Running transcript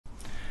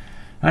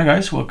Hi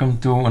guys, welcome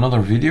to another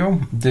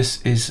video.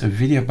 This is a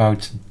video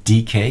about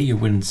DK. You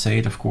wouldn't say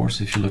it, of course,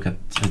 if you look at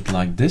it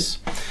like this.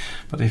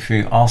 But if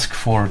you ask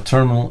for a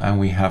terminal and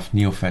we have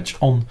NeoFetch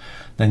on,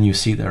 then you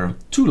see there are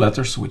two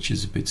letters, which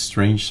is a bit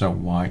strange. So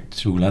why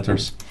two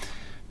letters?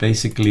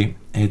 Basically,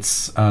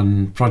 it's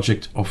a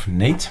project of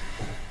Nate.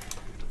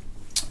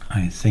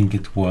 I think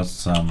it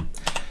was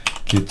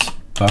Git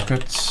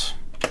bucket,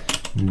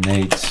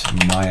 Nate,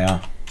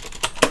 Maya,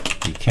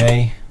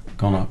 DK.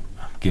 Gonna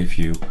give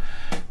you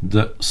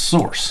the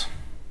source,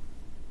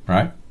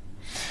 right?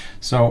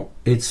 So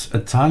it's a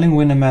tiling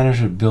window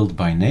manager built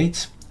by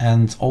Nate,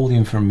 and all the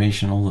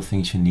information, all the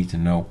things you need to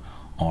know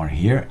are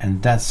here,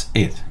 and that's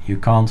it. You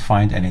can't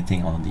find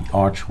anything on the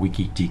Arch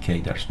Wiki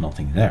DK. There's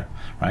nothing there,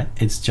 right?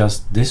 It's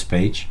just this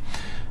page,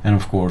 and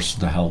of course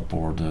the help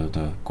or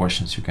the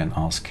questions you can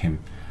ask him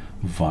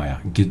via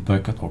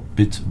Gitbucket or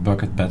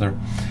Bitbucket better.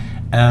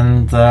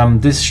 And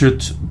this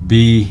should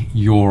be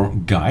your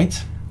guide.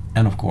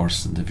 And of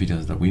course the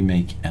videos that we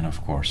make, and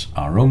of course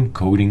our own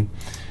coding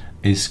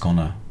is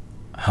gonna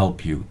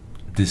help you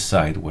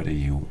decide whether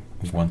you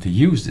want to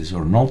use this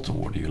or not, or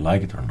whether you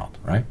like it or not,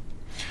 right?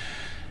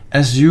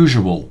 As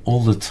usual,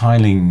 all the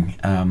tiling,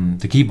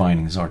 the key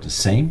bindings are the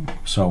same.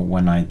 So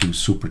when I do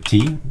Super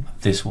T,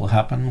 this will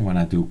happen. When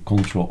I do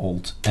Control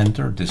Alt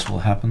Enter, this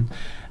will happen.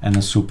 And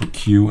a Super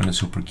Q and a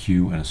Super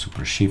Q and a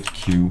Super Shift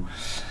Q.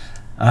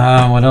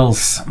 What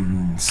else?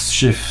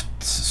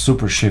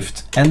 Super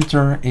Shift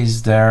Enter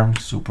is there,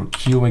 Super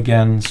Q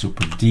again,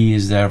 Super D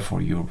is there for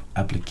your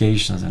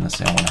applications. And I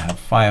say I want to have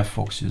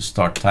Firefox, you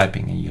start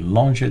typing and you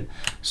launch it.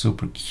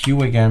 Super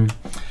Q again.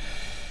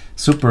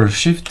 Super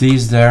Shift D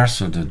is there,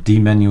 so the D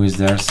menu is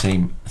there,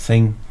 same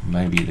thing.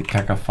 Maybe the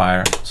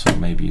Cacafier, so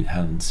maybe you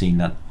haven't seen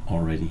that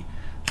already.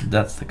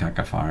 That's the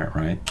Cacafier,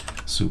 right?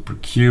 Super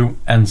Q,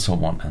 and so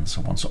on and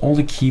so on. So all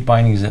the key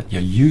bindings that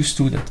you're used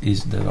to,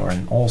 that are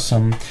in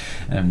Awesome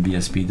and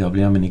BSP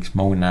WM and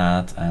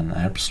Xmonad and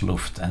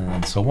Herbstluft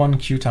and so on,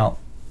 Qtile,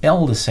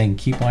 all the same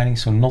key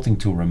bindings, so nothing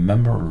to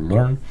remember or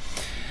learn.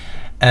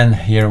 And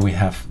here we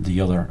have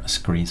the other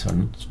screen,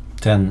 so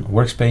 10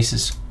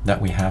 workspaces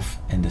that we have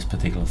in this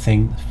particular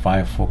thing: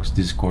 Firefox,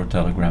 Discord,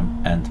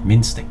 Telegram, and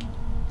Minstick.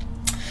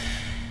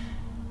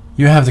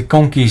 You have the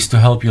conkeys to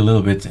help you a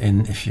little bit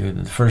in if you're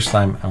the first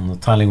time on the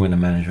tiling window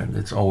manager.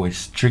 It's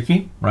always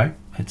tricky, right?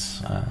 It's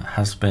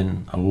has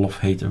been a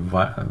love-hate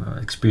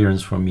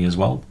experience for me as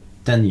well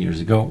 10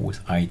 years ago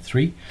with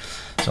i3.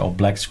 So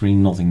black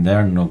screen, nothing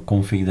there, no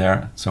config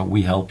there. So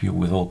we help you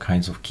with all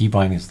kinds of key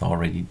bindings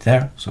already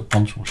there. So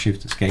Control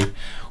Shift Escape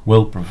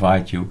will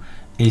provide you.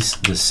 Is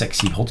the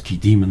sexy hotkey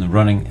daemon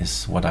running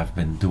is what I've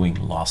been doing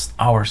last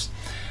hours,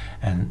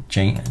 and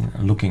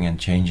looking and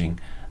changing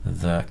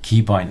the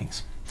key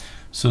bindings.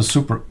 So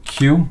Super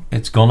Q,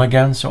 it's gone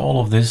again. So all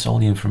of this, all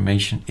the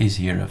information is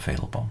here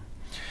available.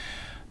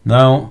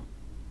 Now,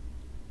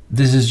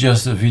 this is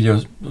just a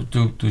video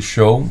to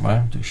show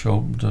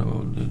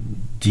the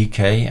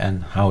DK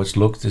and how it's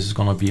looked. This is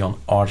going to be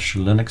on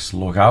ArcoLinux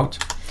logout,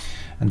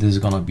 and this is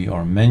going to be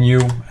our menu.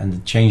 And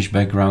the change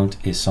background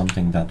is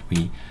something that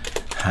we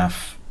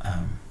have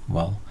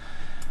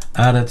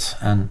added.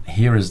 And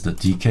here is the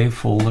DK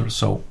folder.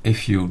 So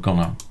if you're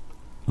gonna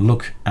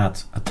look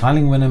at a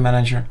tiling window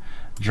manager,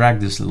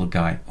 drag this little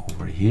guy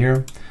over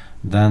here,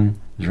 then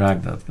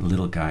drag that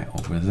little guy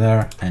over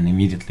there, and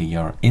immediately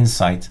you're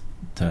inside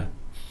the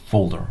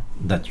folder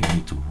that you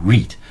need to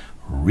read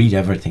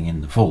everything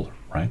in the folder,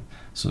 right?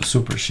 So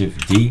Super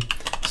Shift D,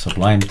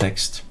 Sublime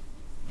Text,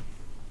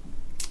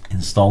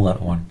 install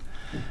that one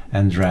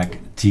and drag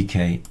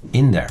TK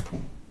in there,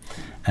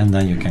 and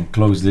then you can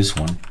close this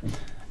one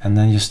and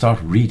then you start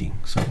reading.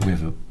 So we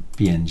have a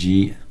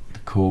PNG, the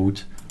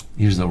code.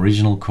 Here's the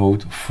original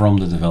code from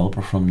the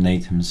developer, from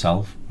Nate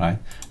himself, right?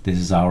 This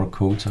is our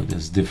code, so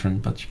this is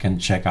different, but you can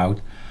check out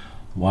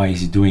why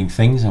is he doing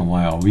things and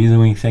why are we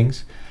doing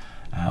things.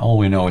 All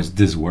we know is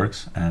this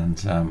works, and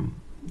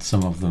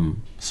some of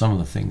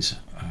the things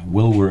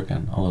will work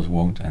and others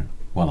won't. And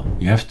well,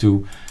 you have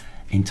to,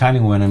 in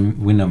tiling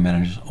window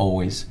managers,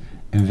 always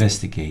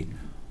investigate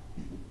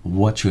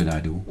what should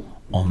I do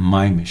on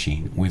my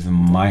machine with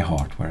my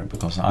hardware,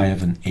 because I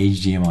have an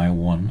HDMI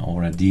 1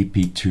 or a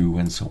DP2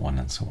 and so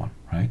on,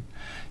 right?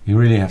 You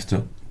really have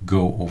to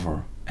go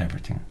over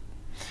everything.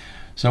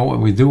 So what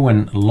we do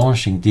when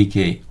launching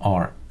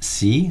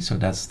DKRC, so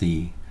that's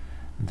the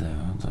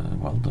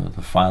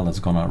file that's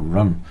gonna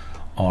run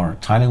our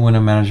tiling window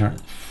manager,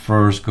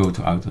 first go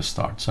to auto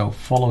start. So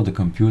follow the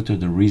computer,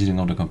 the reasoning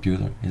of the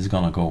computer is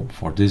gonna go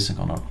for this. It's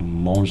gonna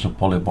launch the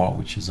polybar,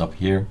 which is up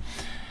here.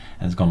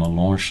 And it's gonna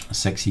launch a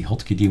sexy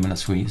hotkey daemon,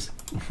 as we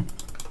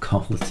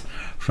call it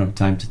from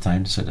time to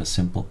time. So the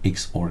simple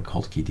Xorg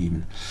hotkey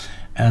daemon,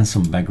 and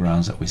some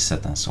backgrounds that we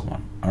set and so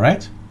on. All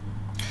right.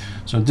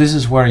 So this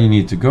is where you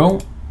need to go.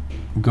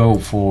 Go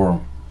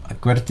for a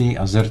QWERTY,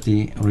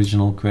 Azerty,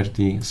 original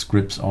QWERTY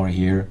scripts are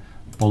here.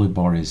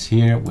 Polybar is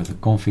here with the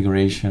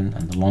configuration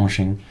and the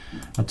launching.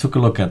 I took a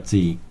look at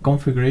the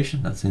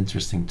configuration. That's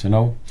interesting to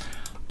know.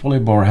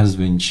 Polybar has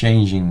been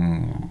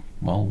changing,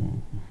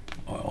 well,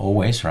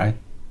 always, right?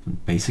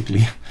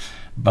 basically.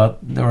 But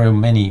there were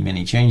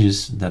many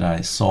changes that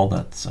I saw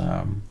that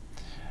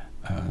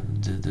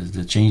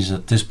the changes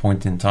at this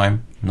point in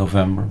time,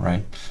 November,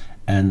 right?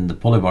 And the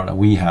polybar that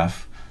we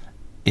have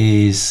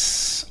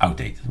is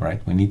outdated,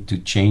 right? We need to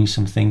change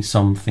some things.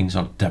 Some things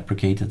are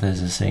deprecated,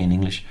 as I say in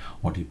English,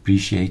 or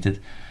depreciated.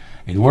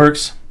 It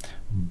works,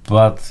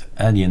 but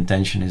the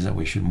intention is that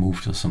we should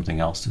move to something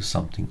else, to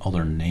something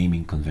other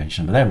naming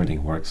convention, but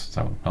everything works,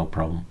 so no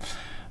problem.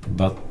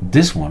 But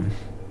this one,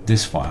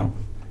 this file,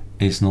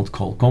 is not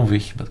called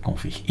config, but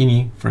config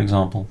ini, for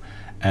example,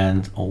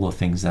 and all the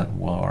things that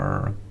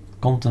were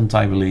content,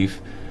 I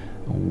believe,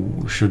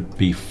 should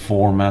be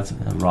format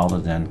rather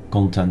than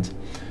content.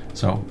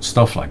 So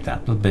stuff like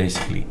that, but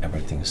basically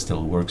everything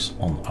still works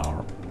on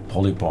our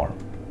polybar.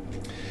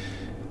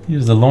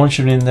 Here's the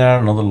launcher in there,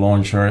 another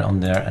launcher on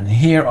there, and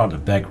here are the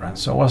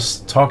backgrounds. So I was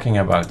talking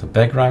about the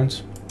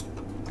background,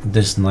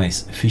 this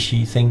nice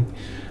fishy thing,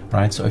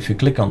 right? So if you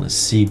click on the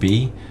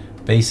CB,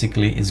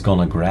 basically it's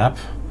gonna grab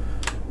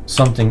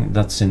something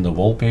that's in the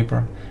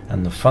wallpaper,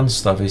 and the fun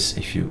stuff is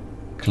if you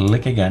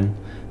click again,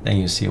 then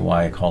you see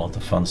why I call it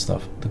the fun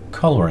stuff. The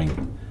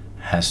coloring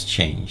has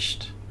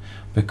changed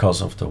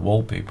because of the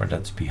wallpaper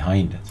that's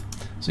behind it.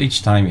 So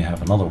each time you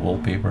have another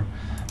wallpaper,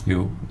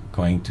 you're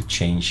going to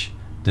change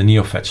the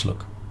NeoFetch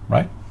look,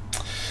 right?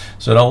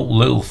 So all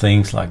little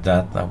things like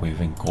that that we've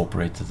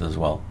incorporated as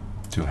well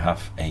to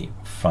have a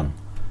fun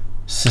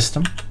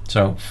system.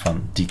 So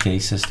fun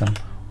DK system.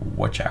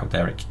 Watch out,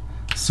 Eric.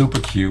 Super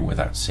Q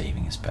without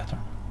saving is better.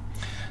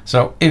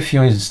 So if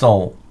you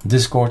install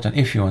Discord and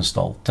if you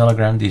install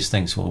Telegram, these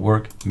things will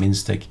work.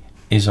 Minstick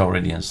is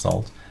already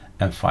installed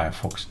and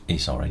Firefox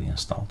is already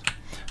installed.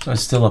 So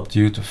it's still up to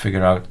you to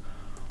figure out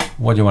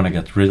what you want to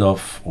get rid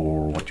of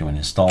or what you want to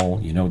install.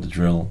 You know the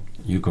drill.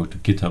 You go to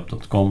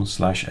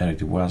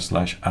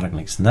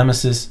github.com/ericdubois/ArcoLinux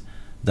Nemesis.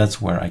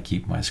 That's where I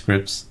keep my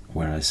scripts,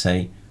 where I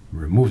say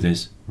remove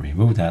this,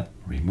 remove that,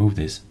 remove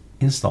this,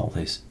 install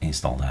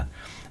that.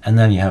 And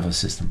then you have a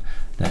system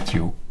that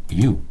you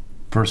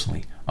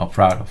personally are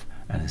proud of,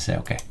 and you say,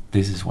 okay,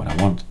 this is what I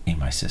want in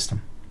my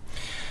system.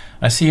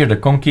 I see here the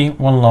conky,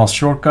 one last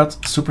shortcut,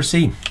 Super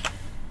C.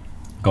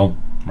 Gone,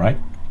 right?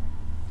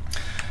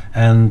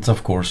 And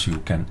of course you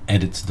can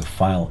edit the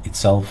file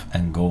itself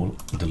and go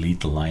delete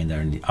the line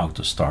there in the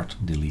auto start,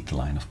 delete the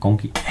line of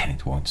conky, and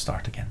it won't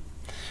start again.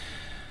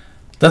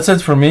 That's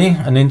it for me,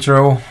 an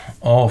intro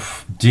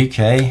of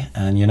DK,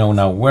 and you know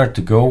now where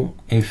to go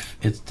if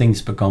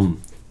things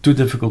become too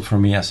difficult for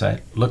me. I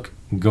say, look,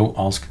 go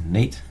ask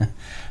Nate,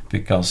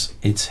 because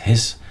it's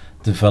his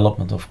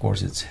development, of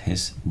course, it's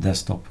his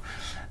desktop,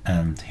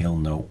 and he'll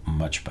know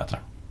much better.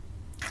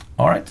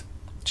 All right,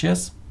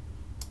 cheers.